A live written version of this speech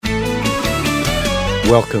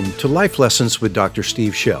Welcome to Life Lessons with Dr.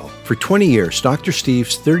 Steve Shell. For 20 years, Dr.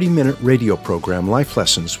 Steve's 30-minute radio program, Life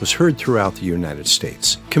Lessons, was heard throughout the United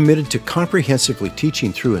States. Committed to comprehensively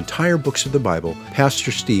teaching through entire books of the Bible,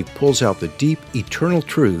 Pastor Steve pulls out the deep, eternal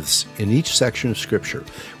truths in each section of Scripture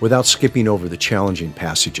without skipping over the challenging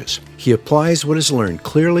passages. He applies what is learned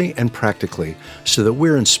clearly and practically so that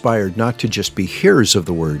we're inspired not to just be hearers of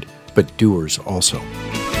the Word, but doers also.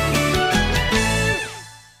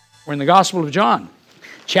 We're in the Gospel of John,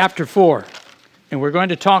 chapter 4, and we're going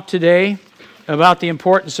to talk today about the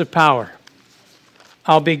importance of power.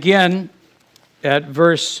 I'll begin at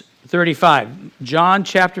verse 35. John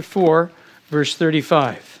chapter 4, verse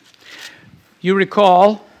 35. You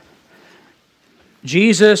recall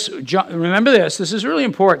remember this is really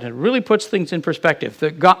important. It really puts things in perspective.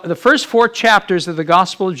 The first 4 chapters of the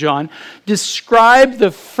Gospel of John describe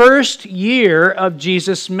the first year of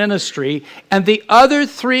Jesus' ministry, and the other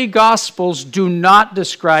 3 Gospels do not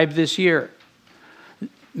describe this year.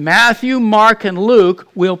 Matthew, Mark, and Luke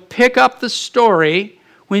will pick up the story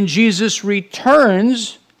when Jesus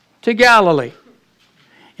returns to Galilee.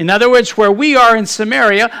 In other words, where we are in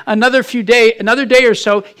Samaria, another day or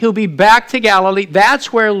so, he'll be back to Galilee.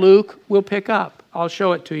 That's where Luke will pick up. I'll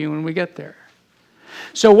show it to you when we get there.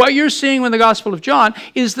 So what you're seeing in the Gospel of John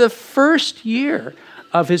is the first year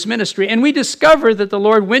of his ministry. And we discover that the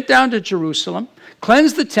Lord went down to Jerusalem,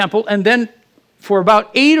 cleansed the temple, and then for about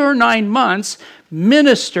 8 or 9 months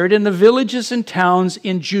ministered in the villages and towns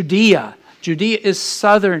in Judea. Judea is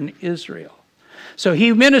southern Israel. So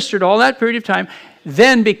he ministered all that period of time.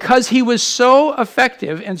 Then, because he was so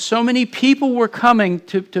effective and so many people were coming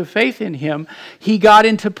to faith in him, he got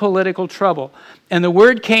into political trouble. And the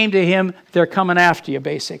word came to him, they're coming after you,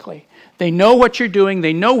 basically. They know what you're doing,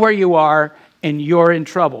 they know where you are, and you're in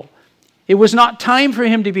trouble. It was not time for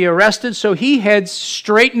him to be arrested, so he heads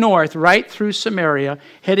straight north, right through Samaria,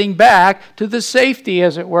 heading back to the safety,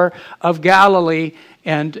 as it were, of Galilee.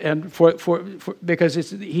 And for because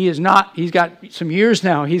he's got some years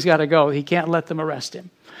now, he's got to go. He can't let them arrest him.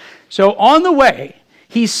 So on the way,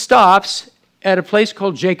 he stops at a place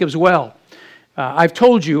called Jacob's Well. I've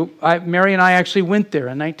told you, Mary and I actually went there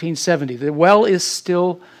in 1970. The well is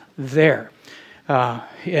still there.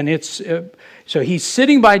 And it's so he's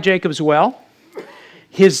sitting by Jacob's Well.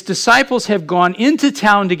 His disciples have gone into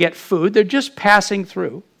town to get food. They're just passing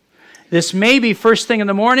through. This may be first thing in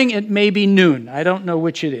the morning, it may be noon. I don't know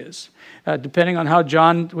which it is, depending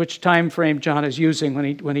on which time frame John is using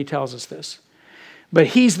when he tells us this. But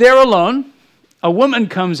he's there alone. A woman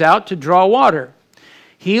comes out to draw water.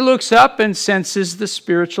 He looks up and senses the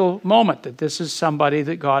spiritual moment, that this is somebody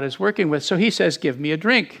that God is working with. So he says, "Give me a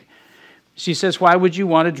drink." She says, "Why would you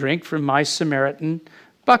want a drink from my Samaritan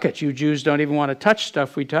bucket? You Jews don't even want to touch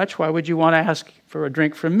stuff we touch. Why would you want to ask for a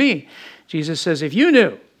drink from me?" Jesus says, "If you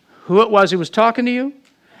knew who it was who was talking to you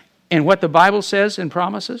and what the Bible says and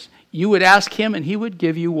promises, you would ask him and he would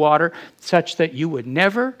give you water such that you would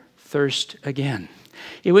never thirst again.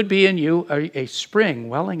 It would be in you a spring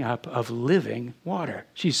welling up of living water."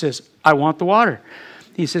 She says, "I want the water."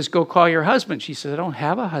 He says, "Go call your husband." She says, "I don't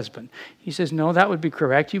have a husband." He says, "No, that would be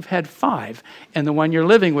correct. You've had 5, and the one you're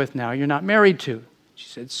living with now you're not married to." She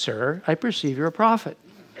said, "Sir, I perceive you're a prophet."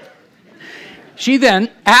 She then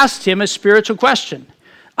asked him a spiritual question.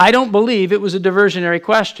 I don't believe it was a diversionary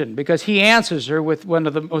question, because he answers her with one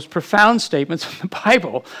of the most profound statements in the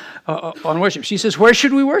Bible on worship. She says, "Where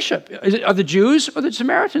should we worship? Are the Jews or the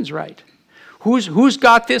Samaritans right? Who's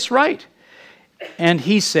got this right?" And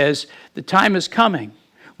he says, "The time is coming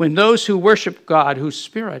when those who worship God, whose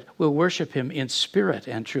Spirit, will worship him in spirit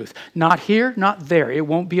and truth." Not here, not there. It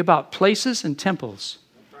won't be about places and temples.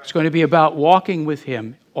 It's going to be about walking with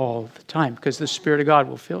him all the time, because the Spirit of God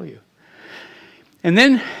will fill you. And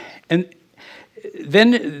then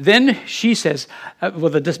she says,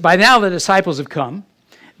 by now the disciples have come.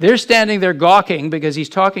 They're standing there gawking because he's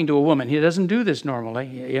talking to a woman. He doesn't do this normally.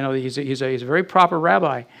 You know, he's a very proper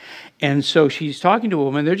rabbi. And so she's talking to a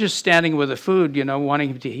woman. They're just standing with the food, wanting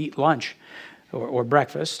him to eat lunch or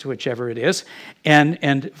breakfast, whichever it is.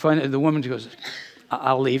 And finally the woman goes,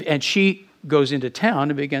 "I'll leave." And she goes into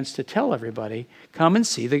town and begins to tell everybody, "Come and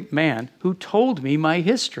see the man who told me my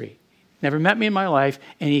history. Never met me in my life,"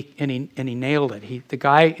 and he nailed it. The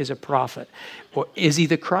guy is a prophet. Or is he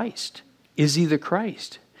the Christ? Is he the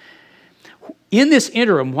Christ? In this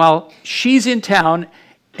interim, while she's in town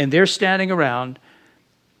and they're standing around,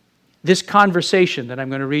 this conversation that I'm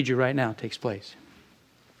going to read you right now takes place.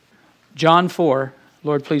 John 4,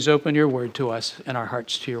 Lord, please open your word to us and our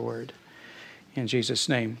hearts to your word. In Jesus'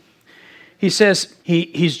 name. he says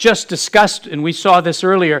he's just discussed, and we saw this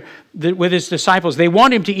earlier with his disciples. They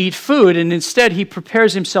want him to eat food, and instead he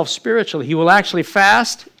prepares himself spiritually. He will actually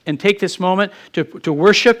fast and take this moment to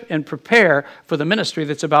worship and prepare for the ministry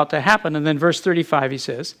that's about to happen. And then verse 35, he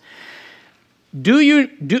says, Do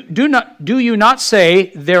you not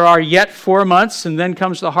say there are yet 4 months and then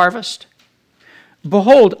comes the harvest?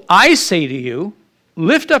 Behold, I say to you,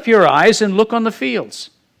 lift up your eyes and look on the fields.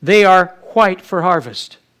 They are white for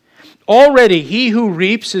harvest. Already he who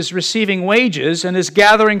reaps is receiving wages and is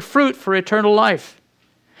gathering fruit for eternal life,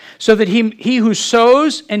 so that he who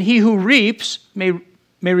sows and he who reaps may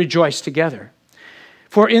rejoice together.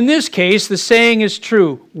 For in this case the saying is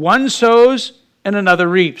true, one sows and another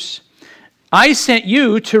reaps. I sent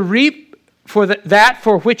you to reap for that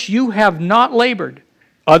for which you have not labored.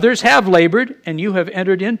 Others have labored, and you have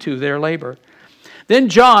entered into their labor. Then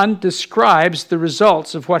John describes the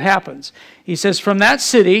results of what happens. He says, from that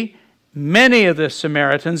city, many of the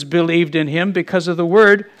Samaritans believed in him because of the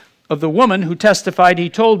word of the woman who testified, he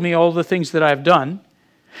told me all the things that I've done.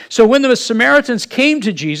 So when the Samaritans came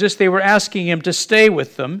to Jesus, they were asking him to stay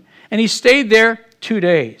with them, and he stayed there 2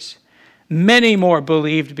 days. Many more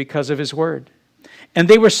believed because of his word. And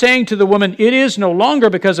they were saying to the woman, it is no longer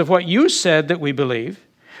because of what you said that we believe,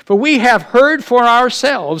 for we have heard for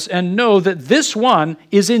ourselves and know that this one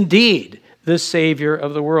is indeed the Savior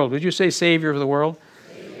of the world. Would you say Savior of the world?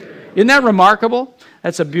 Isn't that remarkable?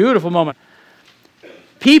 That's a beautiful moment.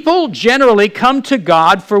 People generally come to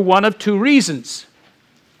God for one of two reasons.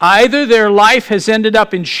 Either their life has ended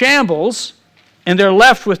up in shambles and they're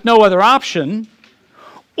left with no other option,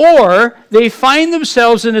 or they find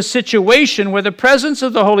themselves in a situation where the presence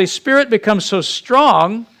of the Holy Spirit becomes so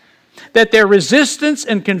strong that their resistance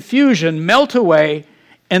and confusion melt away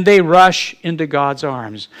and they rush into God's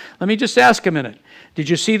arms. Let me just ask a minute. Did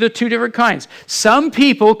you see the two different kinds? Some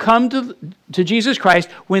people come to Jesus Christ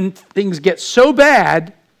when things get so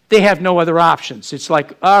bad, they have no other options. It's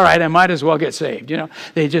like, all right, I might as well get saved. You know,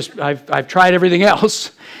 I've tried everything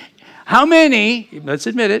else. How many, let's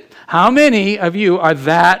admit it, how many of you are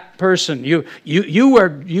that person? You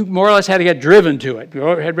more or less had to get driven to it. Go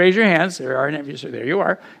ahead, raise your hands. There you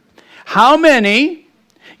are. How many,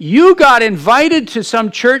 you got invited to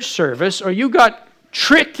some church service, or you got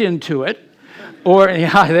tricked into it, or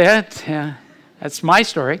that's my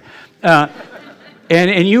story.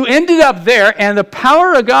 And you ended up there, and the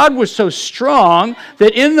power of God was so strong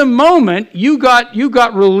that in the moment you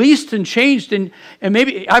got released and changed. And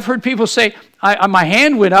maybe I've heard people say, my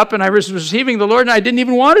hand went up and I was receiving the Lord and I didn't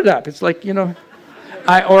even want it up. It's like,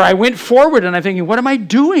 I went forward and I'm thinking, what am I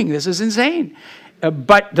doing? This is insane.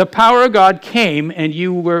 But the power of God came and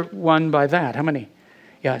you were won by that. How many?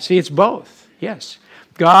 Yeah, see, it's both. Yes.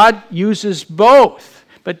 God uses both.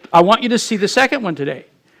 But I want you to see the second one today.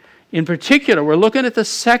 In particular, we're looking at the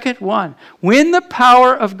second one. When the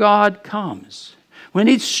power of God comes, when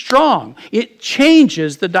it's strong, it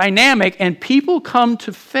changes the dynamic and people come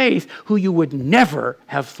to faith who you would never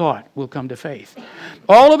have thought will come to faith.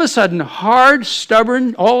 All of a sudden, hard,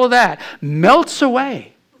 stubborn, all of that melts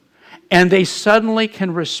away and they suddenly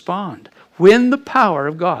can respond when the power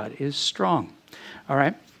of God is strong. All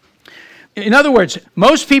right? In other words,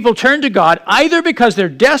 most people turn to God either because they're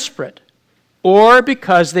desperate or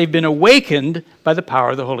because they've been awakened by the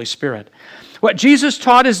power of the Holy Spirit. What Jesus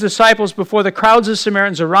taught his disciples before the crowds of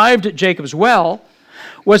Samaritans arrived at Jacob's well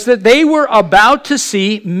was that they were about to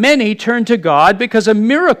see many turn to God because a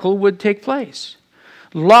miracle would take place.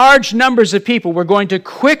 Large numbers of people were going to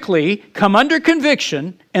quickly come under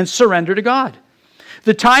conviction and surrender to God.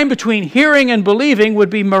 The time between hearing and believing would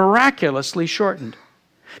be miraculously shortened,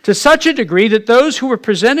 to such a degree that those who were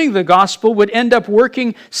presenting the gospel would end up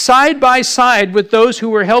working side by side with those who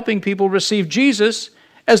were helping people receive Jesus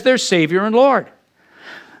as their Savior and Lord.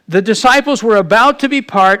 The disciples were about to be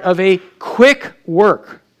part of a quick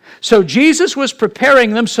work. So Jesus was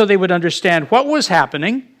preparing them so they would understand what was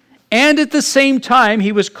happening, and at the same time,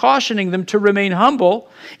 he was cautioning them to remain humble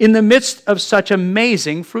in the midst of such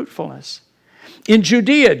amazing fruitfulness. In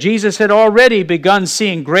Judea, Jesus had already begun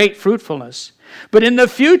seeing great fruitfulness. But in the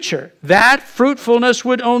future, that fruitfulness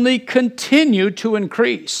would only continue to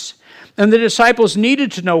increase. And the disciples needed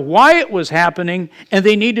to know why it was happening, and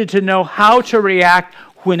they needed to know how to react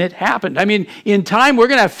when it happened. I mean, in time, we're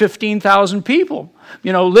going to have 15,000 people,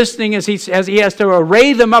 listening as he has to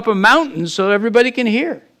array them up a mountain so everybody can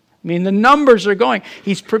hear. I mean, the numbers are going.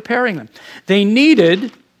 He's preparing them. They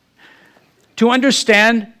needed to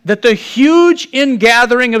understand that the huge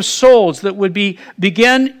ingathering of souls that would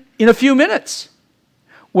begin in a few minutes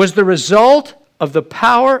was the result of the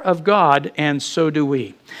power of God, and so do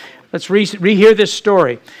we. Let's rehear this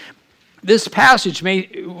story. This passage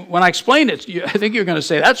when I explain it, I think you're going to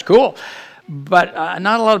say, that's cool. But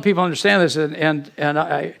not a lot of people understand this,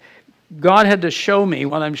 and God had to show me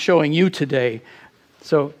what I'm showing you today.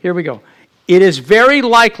 So here we go. It is very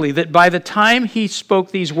likely that by the time he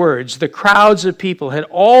spoke these words, the crowds of people had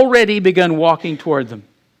already begun walking toward them.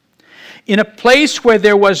 In a place where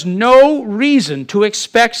there was no reason to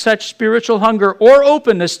expect such spiritual hunger or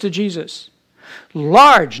openness to Jesus.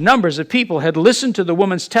 Large numbers of people had listened to the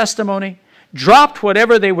woman's testimony, dropped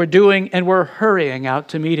whatever they were doing, and were hurrying out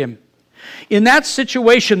to meet him. In that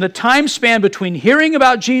situation, the time span between hearing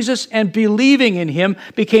about Jesus and believing in him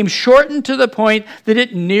became shortened to the point that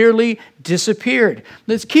it nearly disappeared.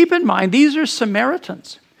 Let's keep in mind, these are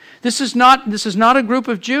Samaritans. This is not a group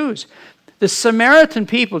of Jews. The Samaritan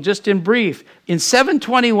people, just in brief, in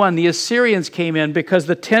 721, the Assyrians came in because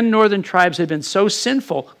the 10 northern tribes had been so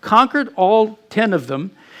sinful, conquered all 10 of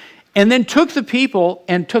them, and then took the people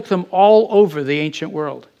and took them all over the ancient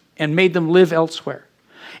world and made them live elsewhere.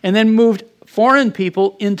 And then moved foreign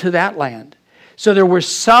people into that land. So there were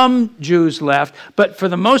some Jews left, but for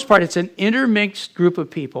the most part, it's an intermixed group of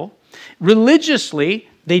people. Religiously,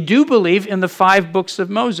 they do believe in the 5 books of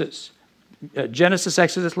Moses. Genesis,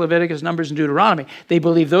 Exodus, Leviticus, Numbers, and Deuteronomy. They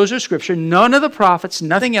believe those are scripture. None of the prophets,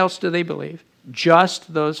 nothing else do they believe.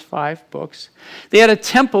 Just those 5 books. They had a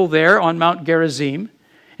temple there on Mount Gerizim.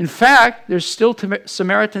 In fact, there's still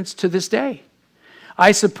Samaritans to this day.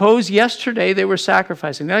 I suppose yesterday they were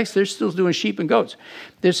sacrificing. They're still doing sheep and goats.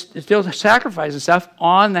 They're still sacrificing stuff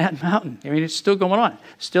on that mountain. I mean, it's still going on.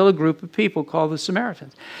 Still a group of people called the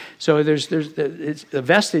Samaritans. So it's a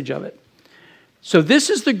vestige of it. So this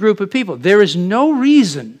is the group of people. There is no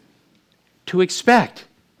reason to expect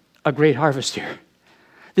a great harvest here.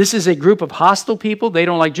 This is a group of hostile people. They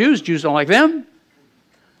don't like Jews. Jews don't like them.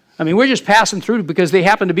 I mean, we're just passing through because they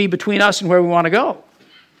happen to be between us and where we want to go.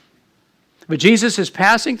 But Jesus is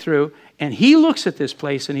passing through, and he looks at this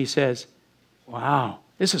place and he says, wow,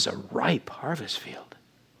 this is a ripe harvest field.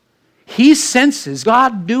 He senses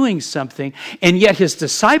God doing something, and yet his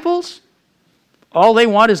disciples, all they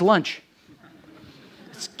want is lunch.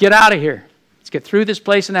 Let's get out of here. Let's get through this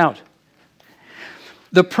place and out.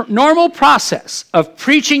 The normal process of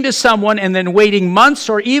preaching to someone and then waiting months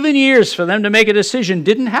or even years for them to make a decision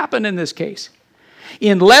didn't happen in this case.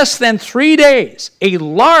 In less than 3 days, a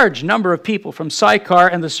large number of people from Sychar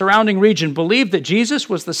and the surrounding region believed that Jesus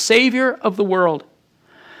was the Savior of the world.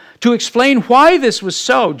 To explain why this was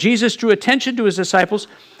so, Jesus drew attention to his disciples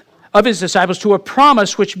to a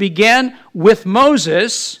promise which began with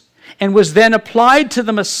Moses and was then applied to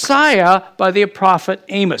the Messiah by the prophet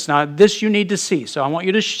Amos. Now, this you need to see, so I want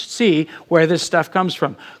you to see where this stuff comes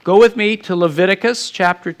from. Go with me to Leviticus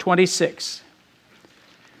chapter 26.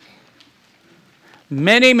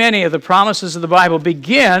 Many of the promises of the Bible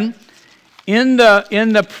begin in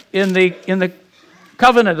the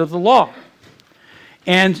covenant of the law.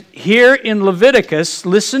 And here in Leviticus,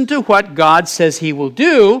 listen to what God says he will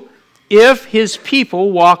do if his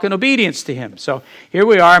people walk in obedience to him. So here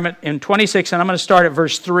we are in 26, and I'm going to start at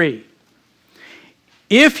verse 3.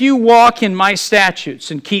 If you walk in my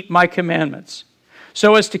statutes and keep my commandments,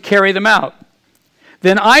 so as to carry them out,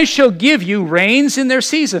 then I shall give you rains in their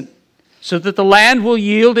season, so that the land will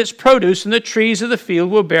yield its produce and the trees of the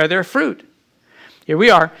field will bear their fruit. Here we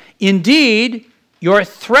are. Indeed, your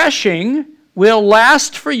threshing will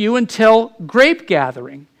last for you until grape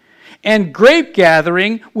gathering, and grape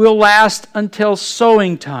gathering will last until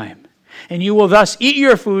sowing time. And you will thus eat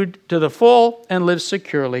your food to the full and live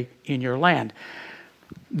securely in your land.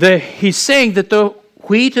 He's saying that the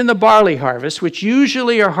wheat and the barley harvest, which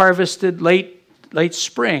usually are harvested late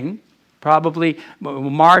spring, probably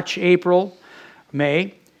March, April,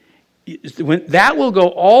 May, that will go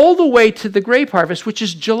all the way to the grape harvest, which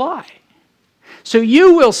is July. So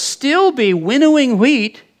you will still be winnowing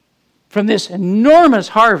wheat from this enormous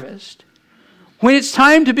harvest when it's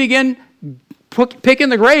time to begin picking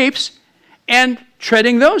the grapes and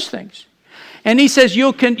treading those things. And he says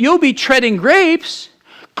you'll be treading grapes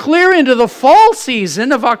clear into the fall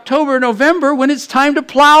season of October, November, when it's time to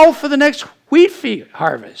plow for the next wheat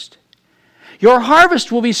harvest. Your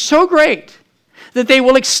harvest will be so great that they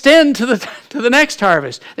will extend to the next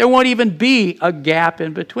harvest. There won't even be a gap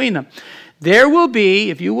in between them. There will be,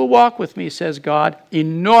 if you will walk with me, says God,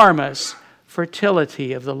 enormous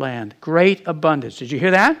fertility of the land, great abundance. Did you hear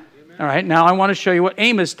that? Amen. All right, now I want to show you what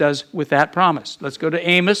Amos does with that promise. Let's go to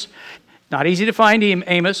Amos. Not easy to find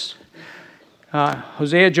Amos.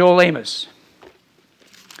 Hosea, Joel, Amos.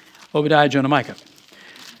 Obadiah, Jonah, Micah.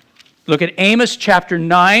 Look at Amos chapter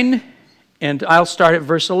 9, and I'll start at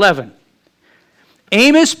verse 11.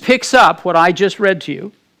 Amos picks up what I just read to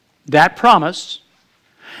you, that promise.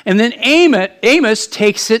 And then Amos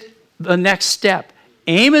takes it the next step.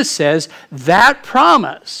 Amos says that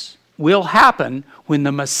promise will happen when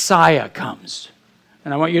the Messiah comes.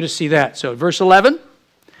 And I want you to see that. So verse 11,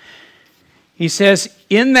 he says,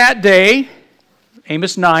 in that day,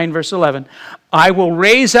 Amos 9, verse 11, I will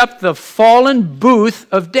raise up the fallen booth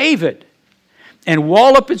of David and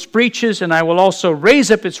wall up its breaches, and I will also raise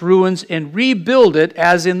up its ruins and rebuild it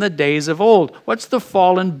as in the days of old. What's the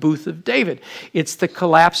fallen booth of David? It's the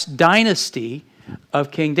collapsed dynasty of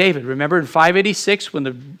King David. Remember in 586 when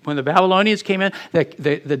the Babylonians came in,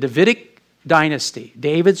 the Davidic dynasty,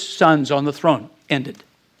 David's sons on the throne, ended.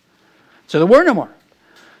 So there were no more.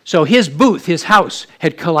 So his booth, his house,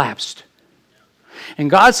 had collapsed. And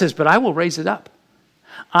God says, but I will raise it up.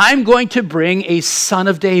 I'm going to bring a son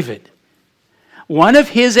of David. One of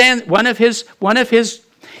his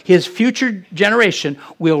future generation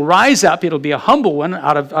will rise up. It'll be a humble one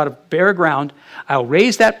out of bare ground. I'll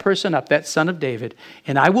raise that person up, that son of David,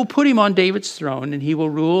 and I will put him on David's throne, and he will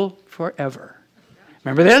rule forever.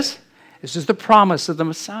 Remember this? This is the promise of the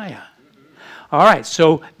Messiah. All right,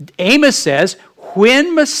 so Amos says,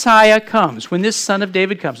 when Messiah comes, when this son of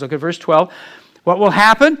David comes, look at verse 12, what will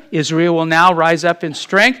happen? Israel will now rise up in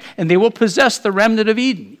strength, and they will possess the remnant of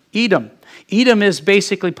Edom. Edom is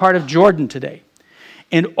basically part of Jordan today.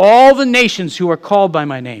 And all the nations who are called by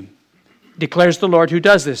my name, declares the Lord who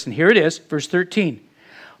does this. And here it is, verse 13.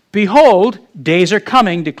 Behold, days are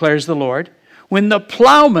coming, declares the Lord, when the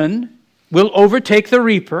plowman will overtake the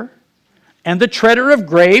reaper, and the treader of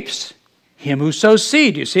grapes, him who sows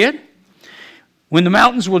seed. You see it? When the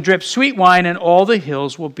mountains will drip sweet wine, and all the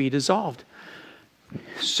hills will be dissolved.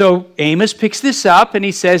 So Amos picks this up and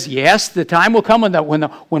he says, yes, the time will come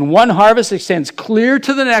when one harvest extends clear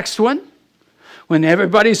to the next one, when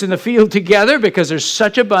everybody's in the field together because there's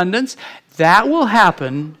such abundance. That will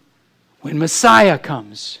happen when Messiah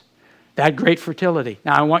comes, that great fertility.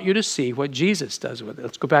 Now I want you to see what Jesus does with it.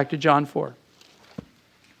 Let's go back to John 4.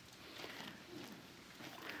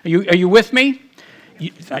 Are you with me?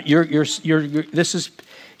 You're going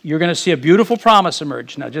to see a beautiful promise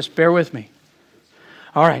emerge. Now just bear with me.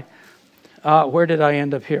 All right. Where did I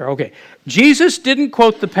end up here? Okay. Jesus didn't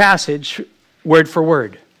quote the passage word for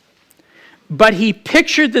word, but he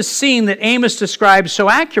pictured the scene that Amos described so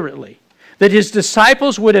accurately that his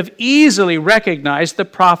disciples would have easily recognized the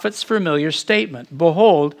prophet's familiar statement.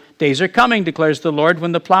 Behold, days are coming, declares the Lord,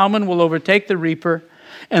 when the plowman will overtake the reaper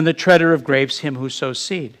and the treader of grapes, him who sows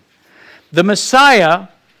seed. The Messiah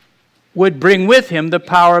would bring with him the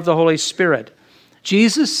power of the Holy Spirit.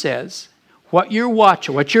 Jesus says, what you're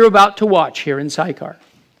about to watch here in Sychar,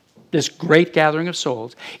 this great gathering of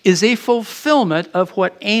souls, is a fulfillment of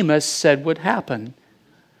what Amos said would happen.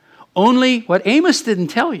 Only what Amos didn't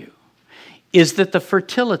tell you is that the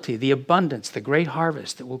fertility, the abundance, the great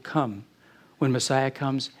harvest that will come when Messiah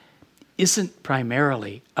comes isn't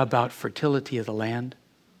primarily about fertility of the land.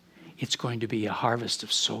 It's going to be a harvest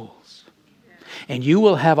of souls. And you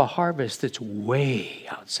will have a harvest that's way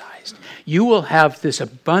outsized. You will have this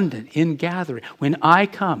abundant ingathering. When I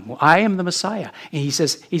come, I am the Messiah. And he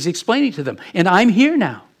says, he's explaining to them, and I'm here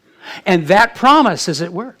now. And that promise is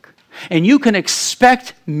at work. And you can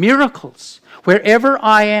expect miracles wherever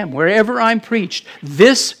I am, wherever I'm preached.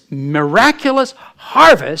 This miraculous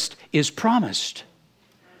harvest is promised.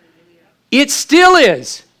 It still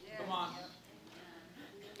is.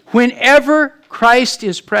 Whenever Christ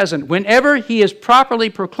is present, whenever he is properly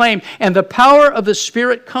proclaimed and the power of the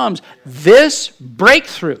Spirit comes, this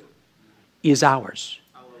breakthrough is ours.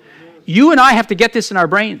 You and I have to get this in our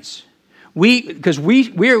brains. Because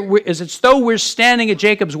we're it's though we're standing at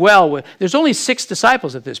Jacob's well. There's only 6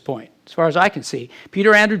 disciples at this point, as far as I can see.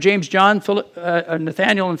 Peter, Andrew, James, John, Philip,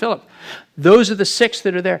 Nathaniel, and Philip. Those are the 6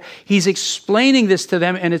 that are there. He's explaining this to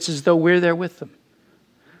them, and it's as though we're there with them.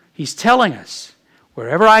 He's telling us,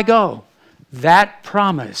 wherever I go, that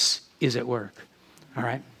promise is at work. All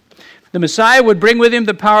right? The Messiah would bring with him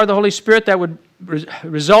the power of the Holy Spirit that would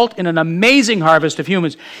result in an amazing harvest of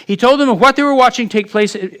humans. He told them what they were watching take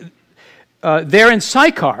place there in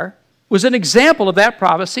Sychar was an example of that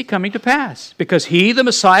prophecy coming to pass, because he, the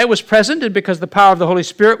Messiah, was present and because the power of the Holy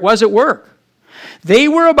Spirit was at work. They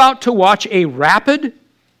were about to watch a rapid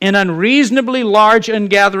and unreasonably large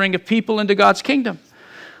ingathering of people into God's kingdom.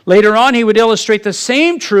 Later on, he would illustrate the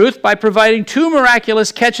same truth by providing 2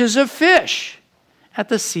 miraculous catches of fish at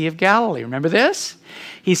the Sea of Galilee. Remember this?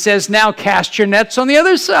 He says, now cast your nets on the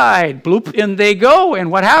other side. Bloop, in they go.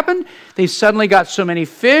 And what happened? They suddenly got so many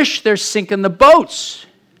fish, they're sinking the boats.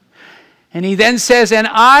 And he then says, and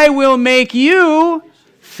I will make you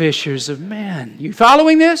fishers of men. You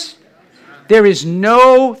following this? There is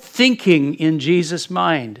no thinking in Jesus'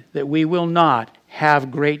 mind that we will not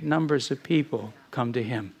have great numbers of people come to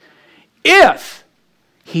him if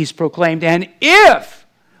he's proclaimed and if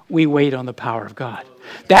we wait on the power of God.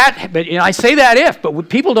 But I say that if, but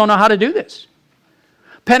people don't know how to do this.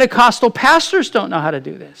 Pentecostal pastors don't know how to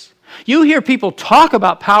do this. You hear people talk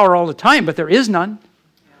about power all the time, but there is none.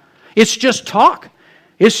 It's just talk.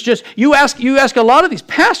 It's just, you ask a lot of these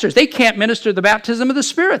pastors, they can't minister the baptism of the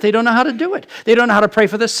Spirit. They don't know how to do it. They don't know how to pray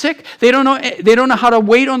for the sick. They don't know how to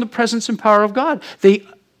wait on the presence and power of God. They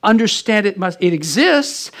understand it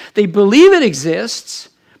exists. They believe it exists,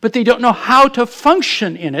 but they don't know how to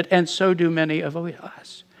function in it, and so do many of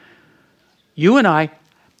us. You and I,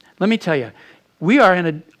 let me tell you, we are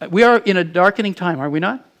in a darkening time, are we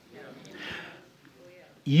not?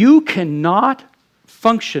 You cannot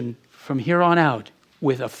function from here on out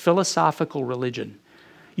with a philosophical religion.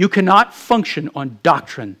 You cannot function on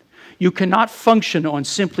doctrine. You cannot function on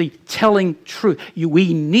simply telling truth.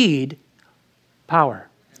 We need power.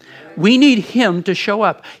 We need him to show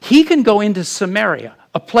up. He can go into Samaria,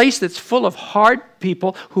 a place that's full of hard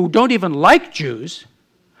people who don't even like Jews,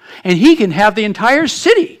 and he can have the entire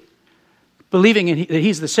city believing that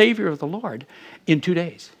he's the Savior of the Lord in 2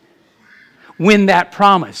 days, when that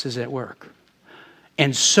promise is at work.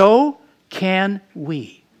 And so can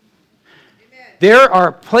we. Amen. There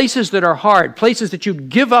are places that are hard, places that you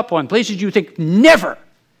give up on, places you think never.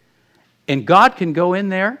 And God can go in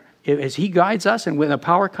there as he guides us, and when the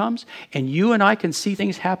power comes, and you and I can see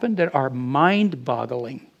things happen that are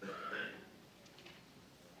mind-boggling.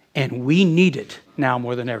 And we need it now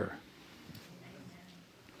more than ever.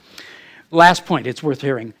 Last point, it's worth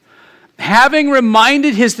hearing. Having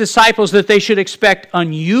reminded his disciples that they should expect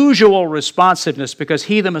unusual responsiveness because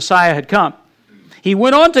he, the Messiah, had come, he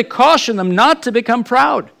went on to caution them not to become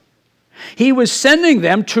proud. He was sending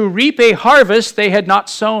them to reap a harvest they had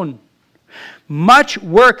not sown. Much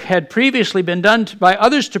work had previously been done by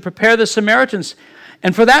others to prepare the Samaritans,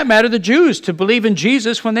 and for that matter, the Jews, to believe in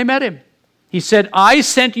Jesus when they met him. He said, I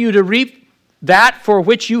sent you to reap that for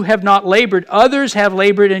which you have not labored. Others have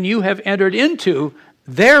labored, and you have entered into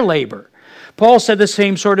their labor. Paul said the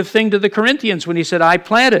same sort of thing to the Corinthians when he said, I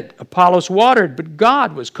planted, Apollos watered, but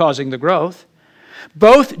God was causing the growth.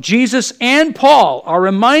 Both Jesus and Paul are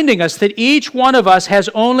reminding us that each one of us has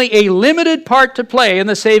only a limited part to play in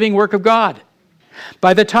the saving work of God.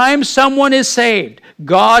 By the time someone is saved,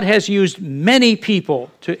 God has used many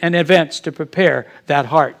people and events to prepare that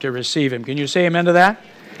heart to receive him. Can you say amen to that?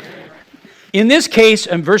 In this case,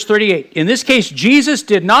 in verse 38, in this case, Jesus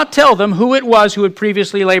did not tell them who it was who had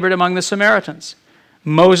previously labored among the Samaritans.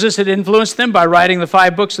 Moses had influenced them by writing the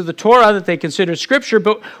 5 books of the Torah that they considered Scripture,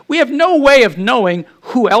 but we have no way of knowing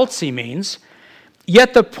who else he means.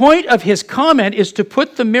 Yet the point of his comment is to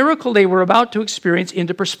put the miracle they were about to experience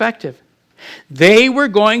into perspective. They were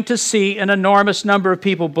going to see an enormous number of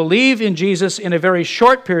people believe in Jesus in a very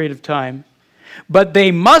short period of time, but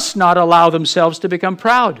they must not allow themselves to become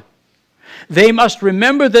proud. They must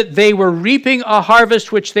remember that they were reaping a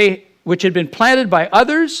harvest which had been planted by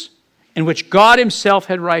others and which God himself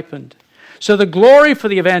had ripened. So the glory for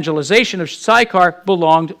the evangelization of Sychar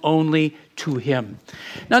belonged only to him.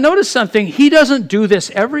 Now notice something. He doesn't do this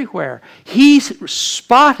everywhere. He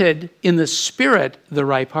spotted in the Spirit the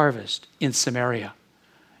ripe harvest in Samaria.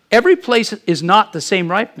 Every place is not the same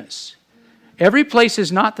ripeness. Every place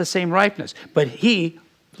is not the same ripeness. But he,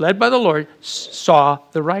 led by the Lord, saw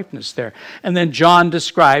the ripeness there. And then John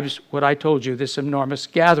describes what I told you, this enormous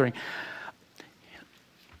gathering.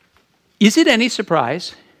 Is it any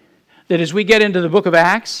surprise that as we get into the book of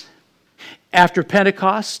Acts, after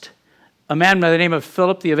Pentecost, a man by the name of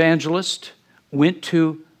Philip the evangelist went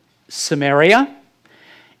to Samaria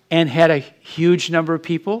and had a huge number of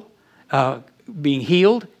people being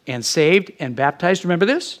healed and saved and baptized? Remember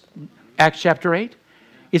this? Acts chapter 8.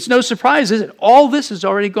 It's no surprise, is it? All this has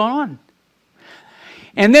already gone on.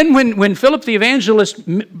 And then when Philip the evangelist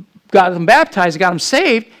got them baptized, got them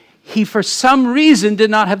saved, he for some reason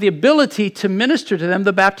did not have the ability to minister to them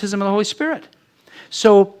the baptism of the Holy Spirit.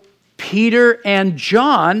 So Peter and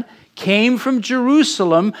John came from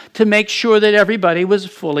Jerusalem to make sure that everybody was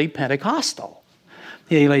fully Pentecostal.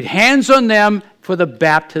 He laid hands on them for the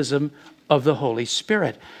baptism of the Holy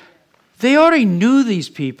Spirit. They already knew these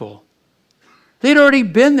people. They'd already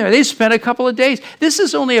been there. They spent a couple of days. This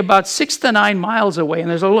is only about 6 to 9 miles away.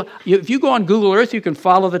 And if you go on Google Earth, you can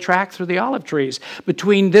follow the track through the olive trees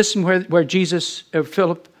between this and where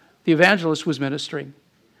Philip the evangelist was ministering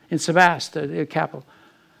in Sebast, the capital.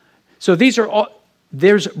 So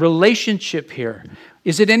there's relationship here.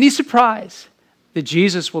 Is it any surprise that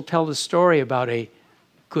Jesus will tell the story about a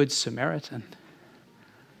Good Samaritan.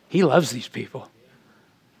 He loves these people.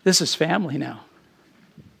 This is family now.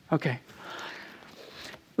 Okay.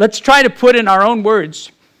 Let's try to put in our own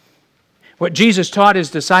words what Jesus taught his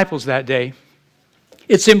disciples that day.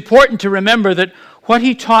 It's important to remember that what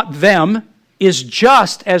he taught them is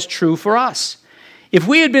just as true for us. If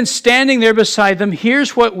we had been standing there beside them,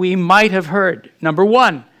 here's what we might have heard. Number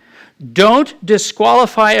one, don't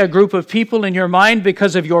disqualify a group of people in your mind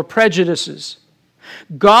because of your prejudices.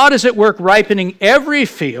 God is at work ripening every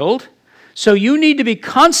field, so you need to be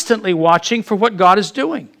constantly watching for what God is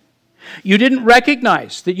doing. You didn't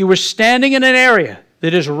recognize that you were standing in an area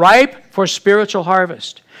that is ripe for spiritual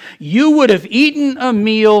harvest. You would have eaten a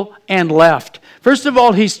meal and left. First of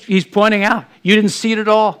all, he's pointing out, you didn't see it at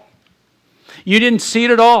all. You didn't see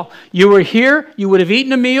it at all. You were here, you would have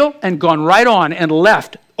eaten a meal and gone right on and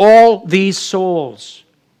left all these souls.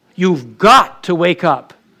 You've got to wake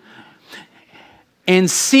up and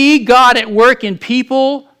see God at work in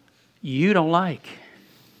people you don't like.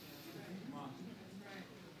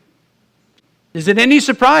 Is it any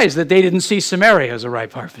surprise that they didn't see Samaria as a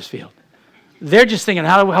ripe harvest field? They're just thinking,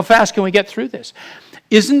 how fast can we get through this?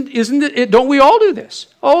 Isn't it? Don't we all do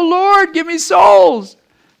this? Oh, Lord, give me souls.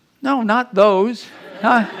 No, not those.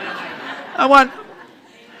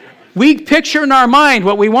 We picture in our mind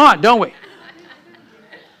what we want, don't we?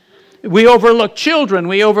 We overlook children.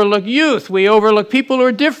 We overlook youth. We overlook people who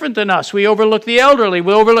are different than us. We overlook the elderly.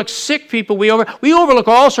 We overlook sick people. We overlook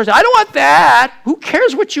all sorts. I don't want that. Who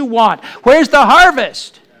cares what you want? Where's the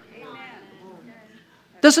harvest?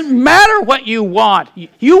 Doesn't matter what you want.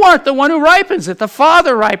 You aren't the one who ripens it. The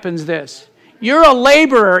Father ripens this. You're a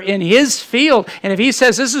laborer in His field. And if He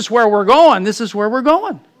says this is where we're going, this is where we're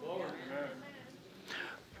going.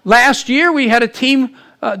 Last year we had a team,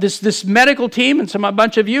 this medical team, and a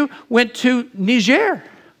bunch of you went to Niger.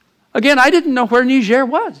 Again, I didn't know where Niger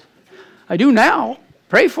was. I do now.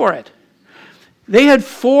 Pray for it. They had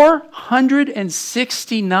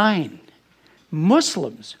 469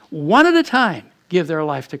 Muslims, one at a time, give their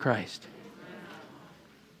life to Christ.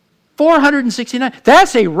 469.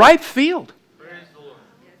 That's a ripe field.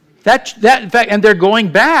 That in fact, and they're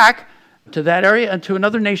going back to that area and to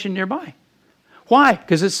another nation nearby. Why?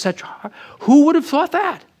 Because it's such hard. Who would have thought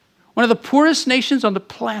that? One of the poorest nations on the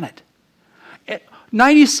planet.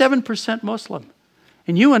 97% Muslim.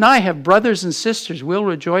 And you and I have brothers and sisters we'll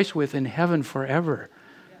rejoice with in heaven forever.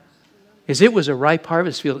 As it was a ripe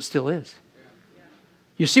harvest field, it still is.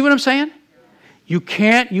 You see what I'm saying? You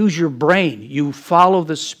can't use your brain. You follow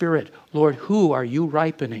the Spirit. Lord, who are you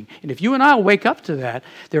ripening? And if you and I will wake up to that,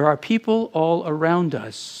 there are people all around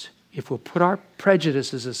us, if we'll put our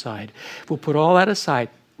prejudices aside, if we'll put all that aside,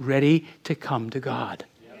 ready to come to God.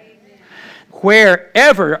 Amen.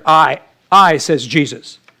 Wherever I, says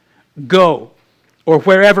Jesus, go, or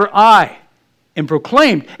wherever I am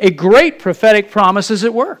proclaimed, a great prophetic promise is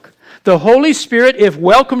at work. The Holy Spirit, if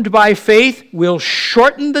welcomed by faith, will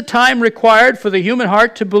shorten the time required for the human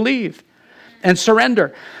heart to believe and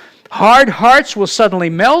surrender. Hard hearts will suddenly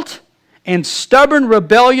melt, and stubborn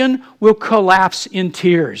rebellion will collapse in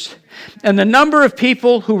tears. And the number of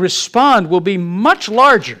people who respond will be much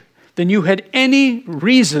larger than you had any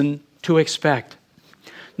reason to expect.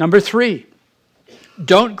 Number 3,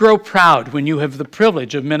 don't grow proud when you have the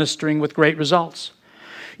privilege of ministering with great results.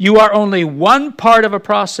 You are only one part of a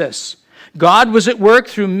process. God was at work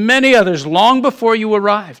through many others long before you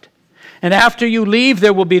arrived. And after you leave,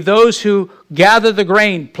 there will be those who gather the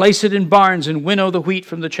grain, place it in barns, and winnow the wheat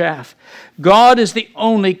from the chaff. God is the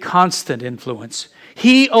only constant influence.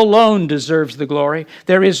 He alone deserves the glory.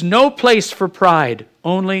 There is no place for pride,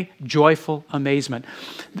 only joyful amazement.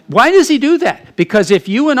 Why does He do that? Because if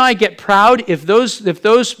you and I get proud, if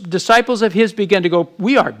those disciples of His begin to go,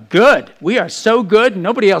 we are good, we are so good,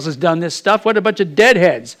 nobody else has done this stuff, what a bunch of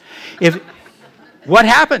deadheads. What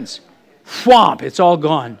happens? Whomp, it's all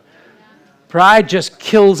gone. Pride just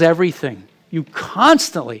kills everything. You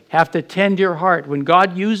constantly have to tend your heart when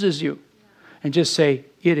God uses you and just say,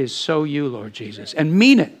 it is so you, Lord Jesus. And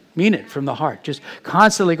mean it from the heart. Just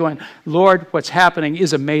constantly going, Lord, what's happening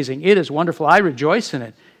is amazing. It is wonderful. I rejoice in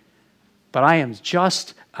it. But I am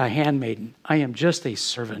just a handmaiden. I am just a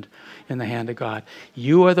servant in the hand of God.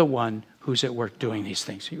 You are the one who's at work doing these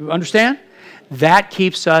things. You understand? That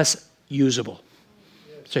keeps us usable.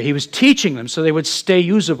 So He was teaching them so they would stay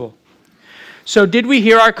usable. So did we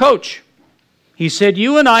hear our coach? He said,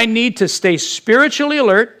 you and I need to stay spiritually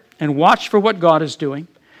alert and watch for what God is doing.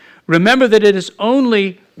 Remember that it is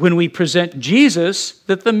only when we present Jesus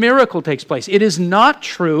that the miracle takes place. It is not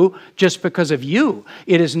true just because of you.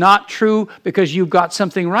 It is not true because you got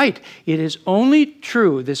something right. It is only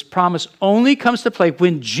true, this promise only comes to play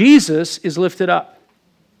when Jesus is lifted up.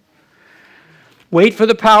 Wait for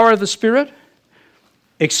the power of the Spirit,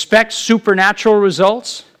 expect supernatural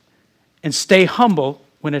results, and stay humble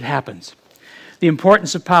when it happens. The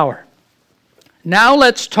importance of power. Now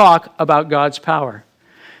let's talk about God's power.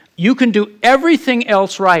 You can do everything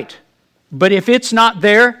else right, but if it's not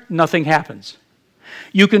there, nothing happens.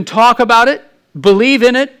 You can talk about it, believe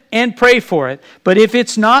in it, and pray for it, but if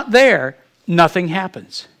it's not there, nothing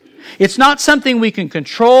happens. It's not something we can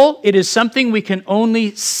control. It is something we can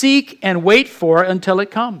only seek and wait for until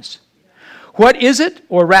it comes. What is it?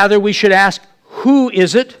 Or rather, we should ask, who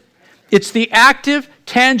is it? It's the active,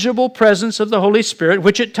 tangible presence of the Holy Spirit,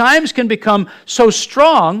 which at times can become so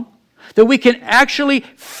strong that we can actually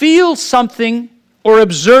feel something or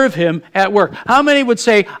observe Him at work. How many would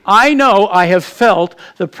say, I know I have felt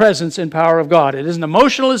the presence and power of God? It isn't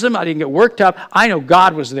emotionalism. I didn't get worked up. I know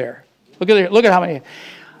God was there. Look at how many.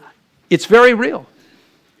 It's very real.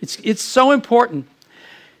 It's so important.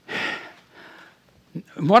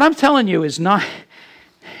 What I'm telling you is not,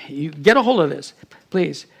 you get a hold of this,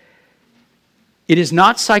 please. It is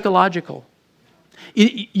not psychological.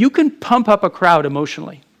 You can pump up a crowd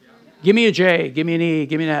emotionally. Give me a J, give me an E,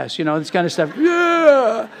 give me an S, this kind of stuff.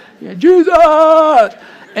 Yeah, Jesus!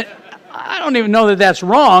 And I don't even know that that's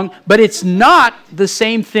wrong, but it's not the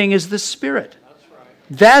same thing as the Spirit.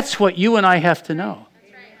 That's what you and I have to know.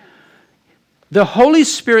 The Holy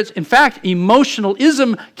Spirit, in fact,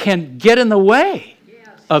 emotionalism can get in the way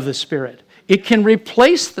of the Spirit. It can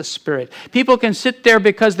replace the Spirit. People can sit there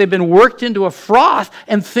because they've been worked into a froth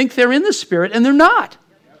and think they're in the Spirit, and they're not.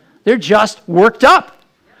 They're just worked up.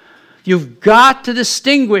 You've got to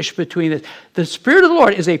distinguish between this. The Spirit of the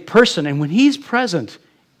Lord is a person, and when He's present,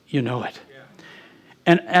 you know it.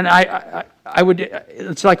 And I would.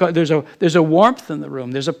 It's like there's a warmth in the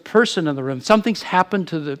room. There's a person in the room. Something's happened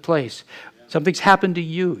to the place. Something's happened to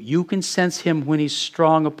you. You can sense Him when He's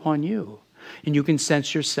strong upon you, and you can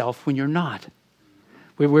sense yourself when you're not.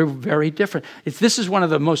 We're very different. This is one of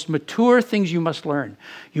the most mature things you must learn.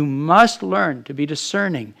 You must learn to be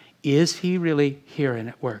discerning. Is He really here and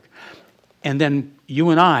at work? And then you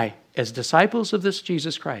and I, as disciples of this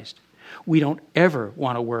Jesus Christ, we don't ever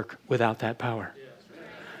want to work without that power.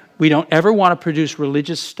 We don't ever want to produce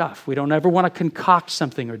religious stuff. We don't ever want to concoct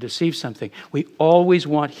something or deceive something. We always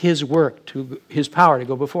want His work, His power to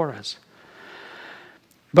go before us.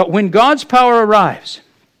 But when God's power arrives,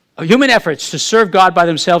 human efforts to serve God by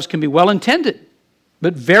themselves can be well intended,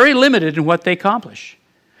 but very limited in what they accomplish.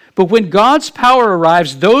 But when God's power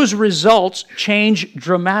arrives, those results change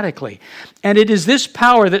dramatically. And it is this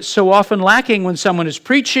power that's so often lacking when someone is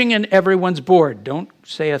preaching and everyone's bored. Don't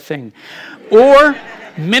say a thing. Or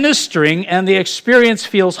ministering and the experience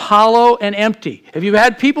feels hollow and empty. Have you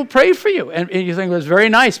had people pray for you and you think it was very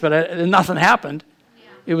nice, but nothing happened?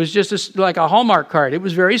 It was just like a Hallmark card. It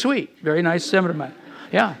was very sweet, very nice sentiment.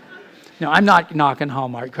 Yeah. No, I'm not knocking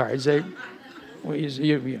Hallmark cards. I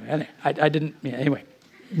didn't. Anyway,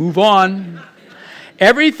 move on.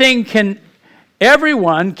 Everyone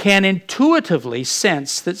can intuitively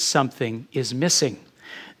sense that something is missing.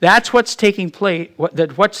 That's what's taking place.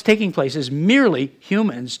 What's taking place is merely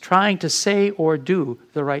humans trying to say or do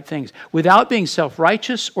the right things without being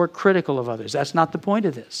self-righteous or critical of others. That's not the point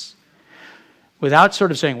of this. Without sort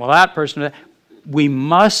of saying, well, that person, we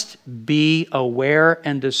must be aware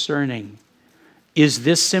and discerning. Is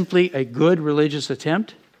this simply a good religious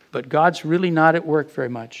attempt? But God's really not at work very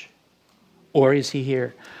much. Or is He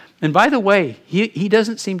here? And by the way, He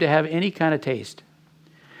doesn't seem to have any kind of taste.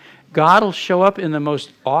 God will show up in the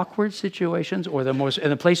most awkward situations or in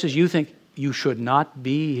the places you think you should not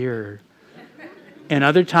be here. And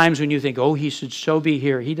other times when you think, oh, He should so be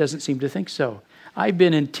here, He doesn't seem to think so. I've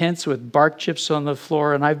been in tents with bark chips on the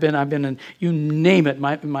floor, and I've been in, you name it.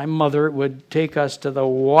 My mother would take us to the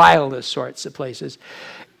wildest sorts of places.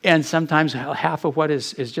 And sometimes half of what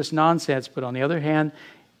is just nonsense. But on the other hand,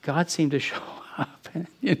 God seemed to show up. And,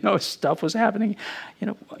 stuff was happening.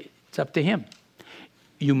 It's up to Him.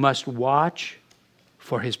 You must watch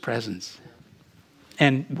for His presence.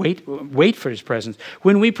 And wait for His presence.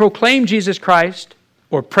 When we proclaim Jesus Christ,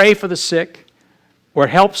 or pray for the sick, or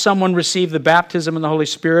help someone receive the baptism in the Holy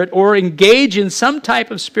Spirit, or engage in some type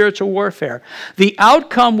of spiritual warfare, the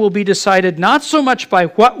outcome will be decided not so much by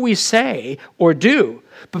what we say or do,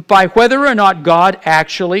 but by whether or not God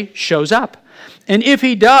actually shows up. And if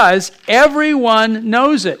He does, everyone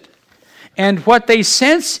knows it. And what they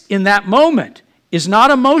sense in that moment is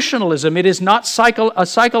not emotionalism. It is not a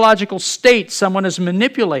psychological state someone has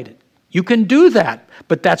manipulated. You can do that,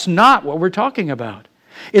 but that's not what we're talking about.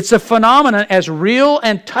 It's a phenomenon as real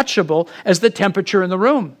and touchable as the temperature in the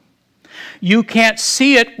room. You can't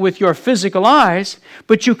see it with your physical eyes,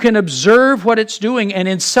 but you can observe what it's doing, and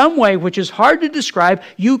in some way, which is hard to describe,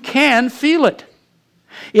 you can feel it.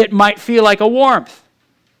 It might feel like a warmth,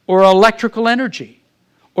 or electrical energy,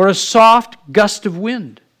 or a soft gust of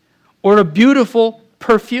wind, or a beautiful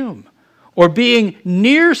perfume, or being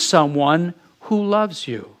near someone who loves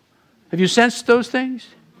you. Have you sensed those things?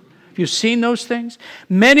 Have you seen those things?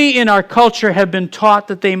 Many in our culture have been taught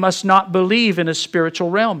that they must not believe in a spiritual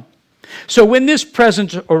realm. So when this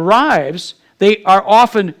presence arrives, they are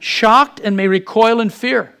often shocked and may recoil in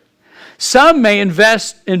fear. Some may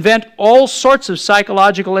invent all sorts of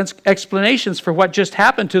psychological explanations for what just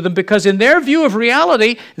happened to them because in their view of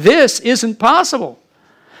reality, this isn't possible.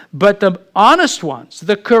 But the honest ones,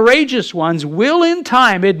 the courageous ones, will in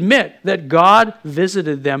time admit that God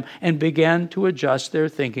visited them and began to adjust their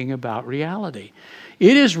thinking about reality.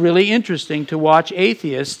 It is really interesting to watch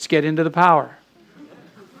atheists get into the power.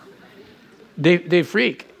 They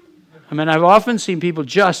freak. I mean, I've often seen people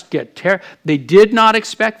just get they did not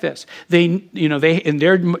expect this. They in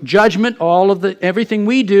their judgment, everything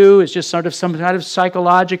we do is just sort of some kind of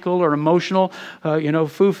psychological or emotional,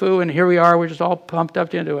 foo-foo, and here we are, we're just all pumped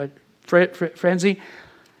up into a frenzy.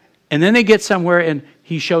 And then they get somewhere and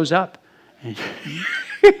he shows up. And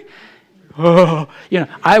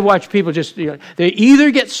I watch people just, they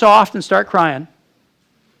either get soft and start crying,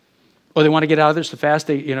 or they want to get out of there so fast,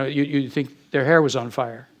 you think their hair was on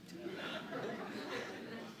fire.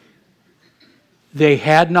 They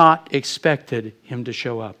had not expected him to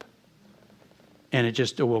show up. And it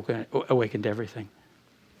just awakened everything.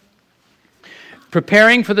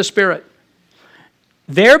 Preparing for the Spirit.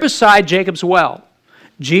 There beside Jacob's well,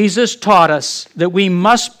 Jesus taught us that we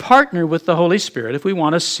must partner with the Holy Spirit if we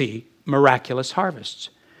want to see miraculous harvests.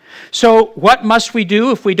 So what must we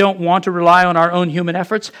do if we don't want to rely on our own human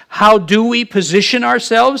efforts? How do we position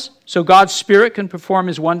ourselves so God's Spirit can perform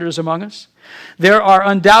His wonders among us? There are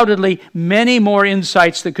undoubtedly many more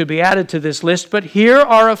insights that could be added to this list, but here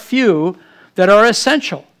are a few that are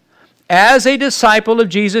essential. As a disciple of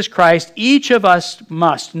Jesus Christ, each of us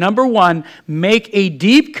must, number one, make a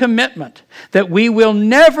deep commitment that we will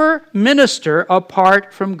never minister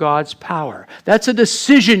apart from God's power. That's a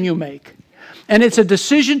decision you make. And it's a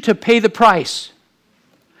decision to pay the price.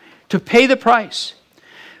 To pay the price.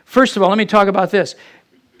 First of all, let me talk about this.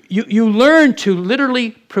 You learn to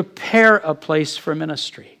literally prepare a place for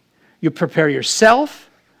ministry. You prepare yourself,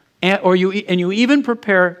 and you even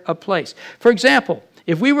prepare a place. For example,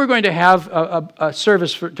 if we were going to have a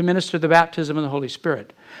service to minister the baptism of the Holy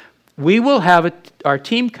Spirit, we will have our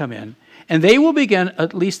team come in, and they will begin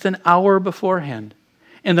at least an hour beforehand.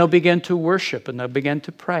 And they'll begin to worship, and they'll begin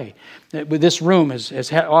to pray. This room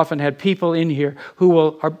has often had people in here who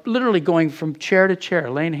are literally going from chair to chair,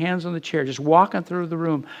 laying hands on the chair, just walking through the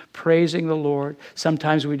room, praising the Lord.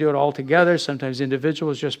 Sometimes we do it all together. Sometimes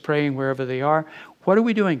individuals just praying wherever they are. What are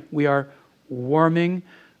we doing? We are warming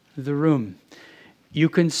the room. You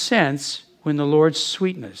can sense when the Lord's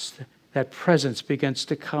sweetness, that presence begins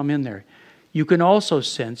to come in there. You can also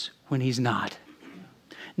sense when He's not.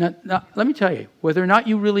 Now, let me tell you, whether or not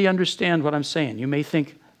you really understand what I'm saying, you may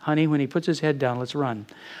think, honey, when he puts his head down, let's run.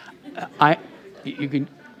 You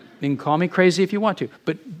can call me crazy if you want to,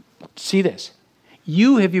 but see this.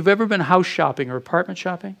 Have you ever been house shopping or apartment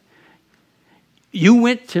shopping? You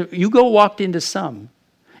walked into some,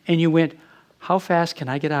 and you went, how fast can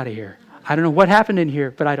I get out of here? I don't know what happened in here,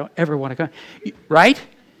 but I don't ever want to go. Right?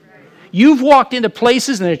 You've walked into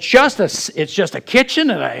places and it's just a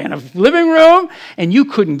kitchen and a living room, and you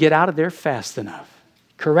couldn't get out of there fast enough.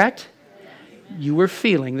 Correct? You were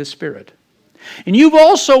feeling the Spirit. And you've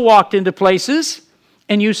also walked into places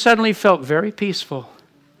and you suddenly felt very peaceful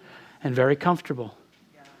and very comfortable.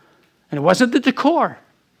 And it wasn't the decor.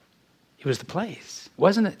 It was the place,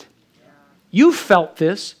 wasn't it? You felt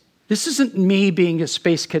this. This isn't me being a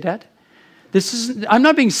space cadet. I'm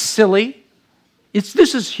not being silly.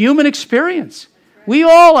 This is human experience. We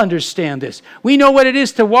all understand this. We know what it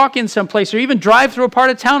is to walk in some place or even drive through a part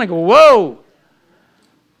of town and go, whoa.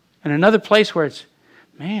 And another place where it's,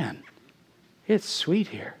 man, it's sweet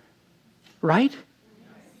here. Right?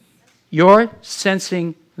 You're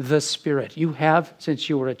sensing the Spirit. You have since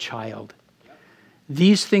you were a child.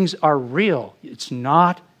 These things are real. It's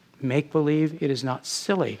not make-believe. It is not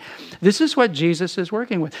silly. This is what Jesus is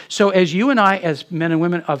working with. So as you and I, as men and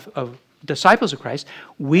women of disciples of Christ,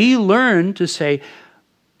 we learn to say,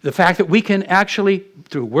 the fact that we can actually,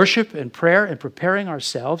 through worship and prayer and preparing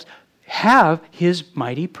ourselves, have His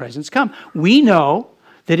mighty presence come. We know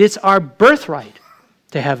that it's our birthright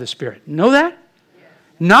to have the Spirit. Know that?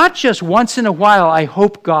 Not just once in a while, I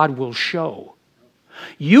hope God will show.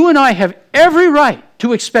 You and I have every right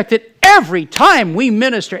to expect that every time we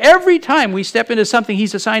minister, every time we step into something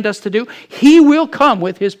He's assigned us to do, He will come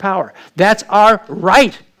with His power. That's our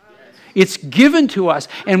right. It's given to us,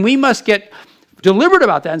 and we must get deliberate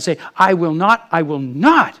about that and say, I will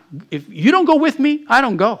not. If you don't go with me, I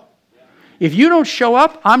don't go. If you don't show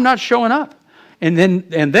up, I'm not showing up. And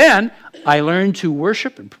then I learn to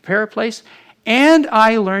worship and prepare a place, and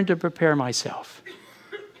I learn to prepare myself.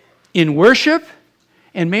 In worship,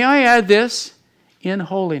 and may I add this, in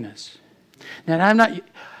holiness. Now,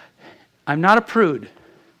 I'm not a prude,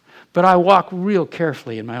 but I walk real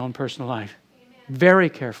carefully in my own personal life. Very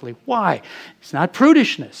carefully. Why? It's not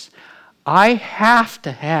prudishness. I have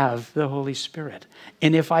to have the Holy Spirit.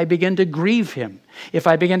 And if I begin to grieve Him, if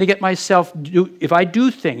I begin to get myself, if I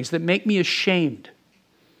do things that make me ashamed,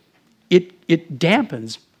 it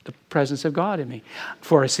dampens the presence of God in me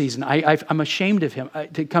for a season. I'm ashamed of Him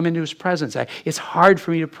to come into His presence. It's hard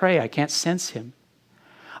for me to pray. I can't sense Him.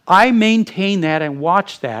 I maintain that and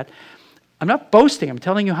watch that. I'm not boasting. I'm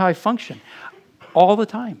telling you how I function all the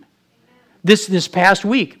time. This past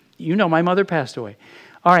week, my mother passed away.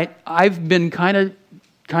 All right, I've been kind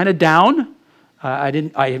of down. I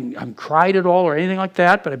haven't cried at all or anything like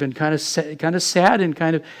that, but I've been kind of sad and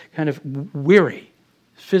kind of weary,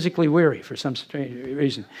 physically weary for some strange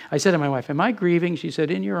reason. I said to my wife, "Am I grieving?" She said,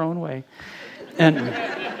 "In your own way." And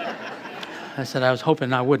I said, "I was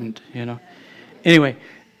hoping I wouldn't." Anyway,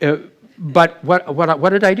 but what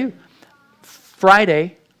did I do?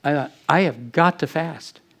 Friday, I thought, I have got to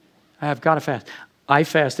fast. I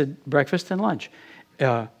fasted breakfast and lunch.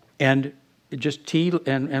 And just tea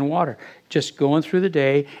and water. Just going through the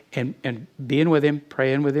day and being with Him,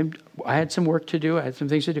 praying with Him. I had some work to do. I had some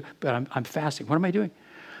things to do. But I'm fasting. What am I doing?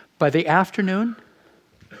 By the afternoon,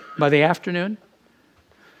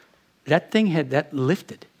 that thing that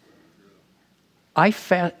lifted. I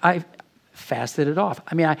fasted it off.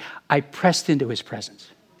 I mean, I pressed into His presence.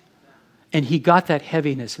 And He got that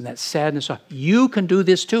heaviness and that sadness off. You can do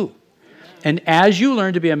this too. And as you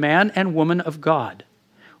learn to be a man and woman of God,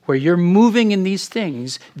 where you're moving in these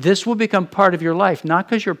things, this will become part of your life, not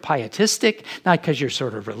because you're pietistic, not because you're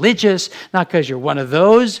sort of religious, not because you're one of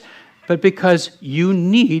those, but because you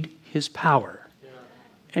need His power.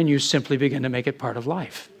 And you simply begin to make it part of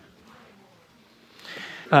life.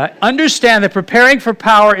 Understand that preparing for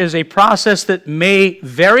power is a process that may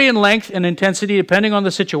vary in length and intensity depending on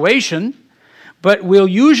the situation, but will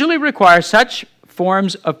usually require such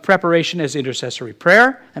forms of preparation as intercessory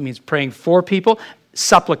prayer, that means praying for people,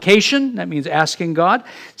 supplication, that means asking God,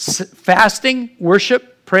 fasting,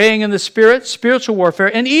 worship, praying in the Spirit, spiritual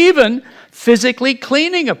warfare, and even physically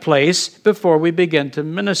cleaning a place before we begin to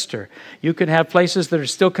minister. You can have places that are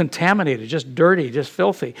still contaminated, just dirty, just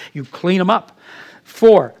filthy. You clean them up.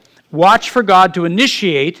 4, watch for God to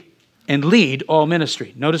initiate and lead all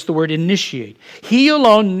ministry. Notice the word initiate. He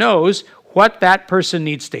alone knows what that person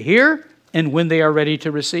needs to hear and when they are ready to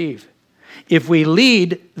receive. If we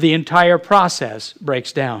lead, the entire process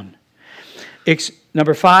breaks down.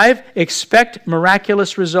 Number 5, expect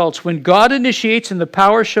miraculous results. When God initiates and the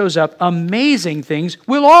power shows up, amazing things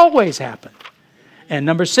will always happen. And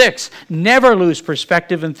number 6, never lose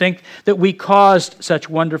perspective and think that we caused such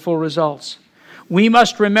wonderful results. We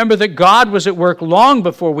must remember that God was at work long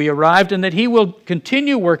before we arrived and that He will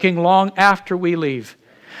continue working long after we leave.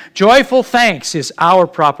 Joyful thanks is our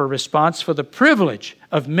proper response for the privilege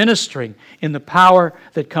of ministering in the power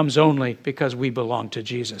that comes only because we belong to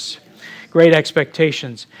Jesus. Great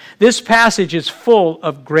expectations. This passage is full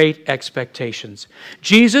of great expectations.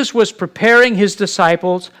 Jesus was preparing His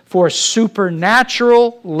disciples for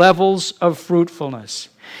supernatural levels of fruitfulness.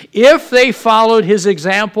 If they followed His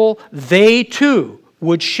example, they too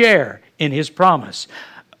would share in His promise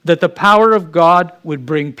that the power of God would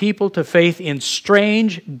bring people to faith in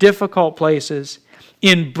strange, difficult places,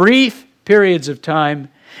 in brief periods of time,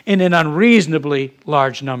 and in unreasonably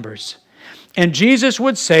large numbers. And Jesus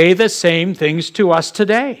would say the same things to us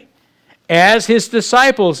today. As His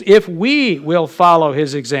disciples, if we will follow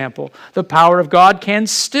His example, the power of God can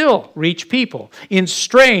still reach people in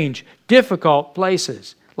strange, difficult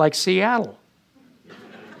places like Seattle.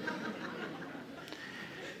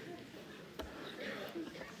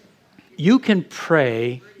 You can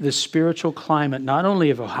pray the spiritual climate not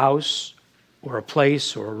only of a house or a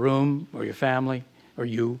place or a room or your family or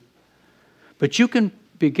you, but you can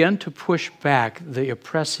begin to push back the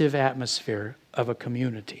oppressive atmosphere of a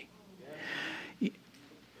community.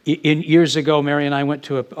 Years ago, Mary and I went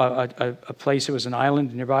to a place, it was an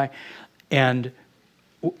island nearby, and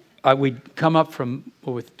we'd come up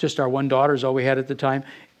with just our one daughter is all we had at the time,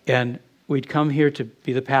 and we'd come here to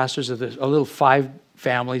be the pastors of a little 5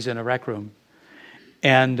 families in a rec room.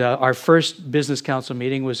 And our first business council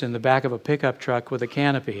meeting was in the back of a pickup truck with a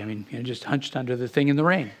canopy. I mean, just hunched under the thing in the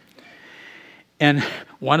rain. And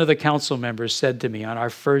one of the council members said to me on our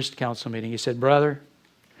first council meeting, he said, "Brother,"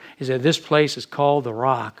 he said, "this place is called The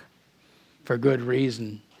Rock for good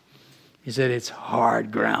reason." He said, "It's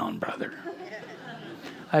hard ground, brother."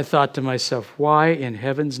 I thought to myself, why in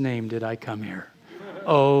heaven's name did I come here?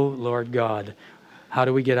 Oh, Lord God, how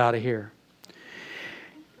do we get out of here?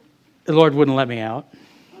 The Lord wouldn't let me out,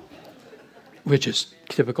 which is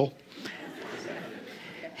typical.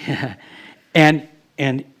 And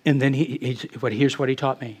then here's what he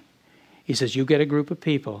taught me. He says, you get a group of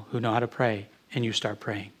people who know how to pray, and you start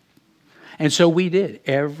praying. And so we did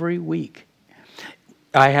every week.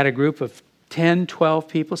 I had a group of 10, 12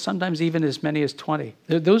 people, sometimes even as many as 20.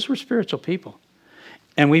 Those were spiritual people.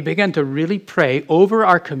 And we began to really pray over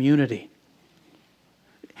our community.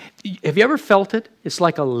 Have you ever felt it? It's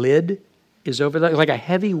like a lid is over there, like a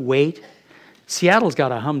heavy weight. Seattle's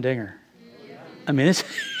got a humdinger. I mean, it's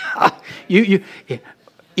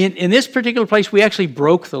in this particular place, we actually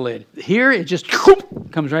broke the lid. Here, it just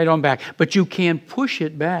comes right on back. But you can push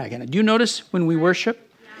it back. And do you notice when we worship?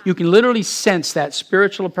 You can literally sense that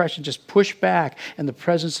spiritual oppression just push back in the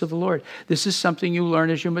presence of the Lord. This is something you learn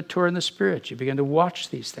as you mature in the Spirit. You begin to watch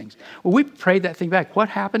these things. Well, we prayed that thing back. What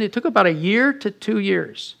happened? It took about 1 year to 2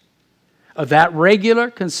 years of that regular,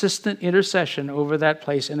 consistent intercession over that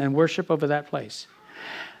place and then worship over that place.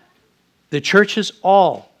 The churches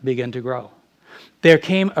all began to grow. There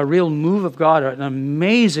came a real move of God, an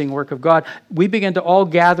amazing work of God. We began to all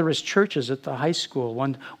gather as churches at the high school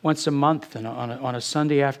once a month and on a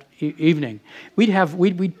Sunday evening.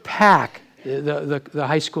 We'd pack the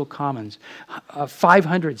high school commons.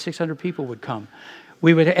 500, 600 people would come.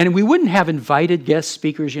 We wouldn't have invited guest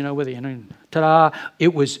speakers, ta-da.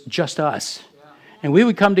 It was just us. And we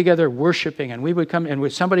would come together worshiping, and we would come,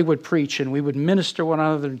 and somebody would preach, and we would minister one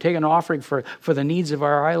another and take an offering for the needs of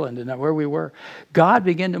our island and where we were. God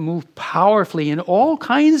began to move powerfully in all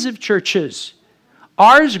kinds of churches.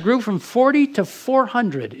 Ours grew from 40 to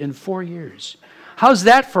 400 in 4 years. How's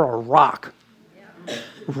that for a rock?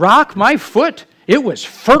 Rock my foot. It was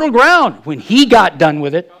fertile ground when he got done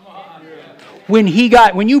with it. When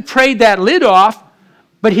you prayed that lid off,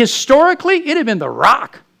 but historically, it had been the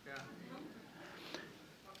rock.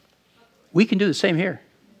 We can do the same here.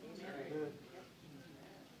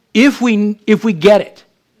 If we get it.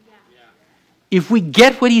 If we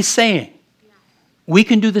get what he's saying, we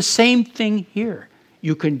can do the same thing here.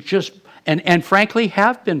 You can just, and frankly,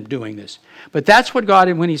 have been doing this. But that's what God,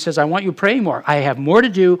 when he says, I want you praying more, I have more to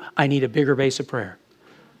do, I need a bigger base of prayer.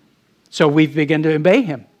 So we've begun to obey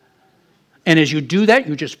him. And as you do that,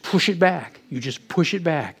 you just push it back. You just push it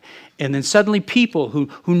back. And then suddenly people who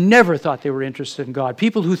never thought they were interested in God,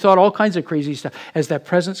 people who thought all kinds of crazy stuff, as that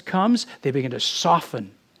presence comes, they begin to soften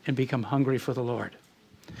and become hungry for the Lord.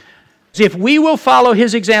 If we will follow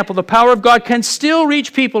his example, the power of God can still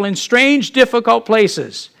reach people in strange, difficult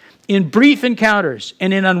places, in brief encounters,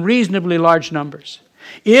 and in unreasonably large numbers.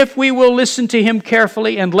 If we will listen to him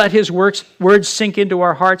carefully and let his words sink into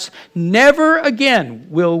our hearts, never again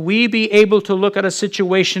will we be able to look at a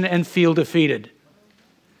situation and feel defeated.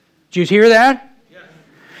 Do you hear that? Yes.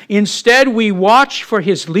 Instead, we watch for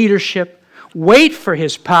his leadership, wait for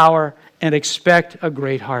his power, and expect a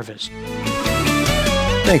great harvest.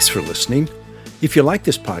 Thanks for listening. If you like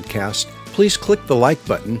this podcast, please click the like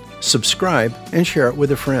button, subscribe, and share it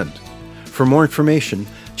with a friend. For more information,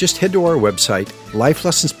 just head to our website,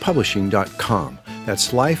 lifelessonspublishing.com.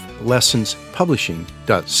 That's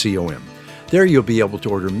lifelessonspublishing.com. There you'll be able to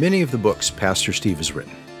order many of the books Pastor Steve has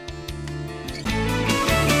written.